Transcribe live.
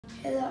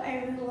Hello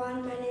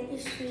everyone, my name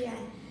is Duy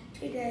Anh.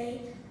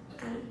 Today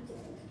I'm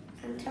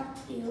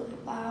talking to you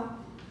about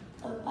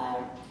a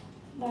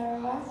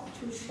paragraph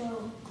to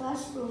show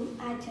classroom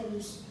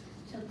items.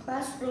 The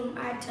classroom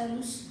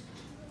items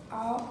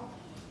are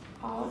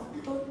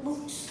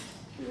notebooks,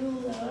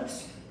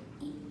 rulers,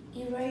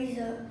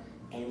 eraser,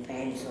 and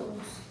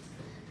pencils.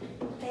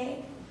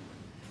 They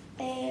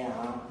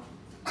are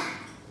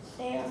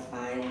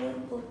 5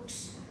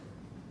 notebooks,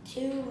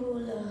 2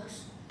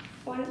 rulers,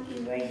 1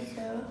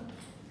 eraser,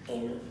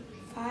 and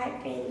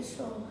 5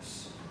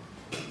 pencils.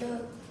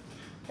 The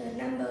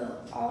number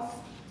of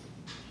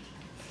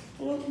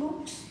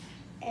notebooks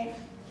and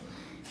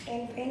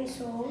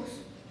pencils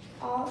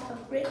are the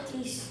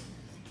practice.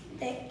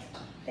 They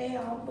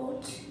are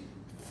both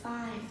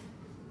 5.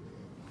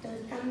 The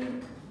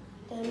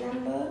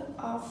number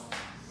of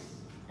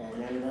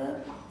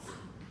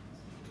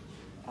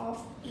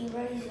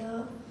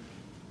eraser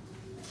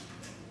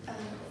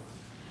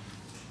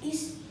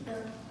is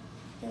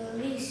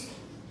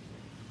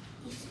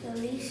the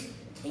least.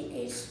 It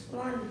is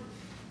 1.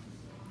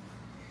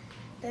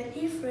 The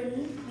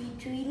difference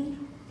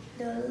between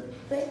the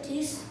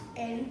practice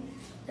and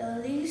the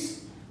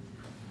least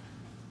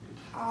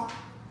are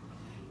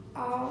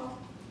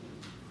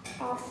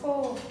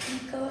 4,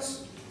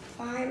 because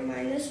 5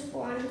 minus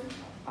 1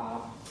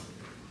 are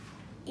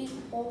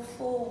equal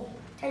 4.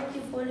 Thank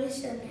you for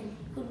listening.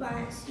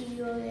 Goodbye. See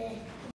you again.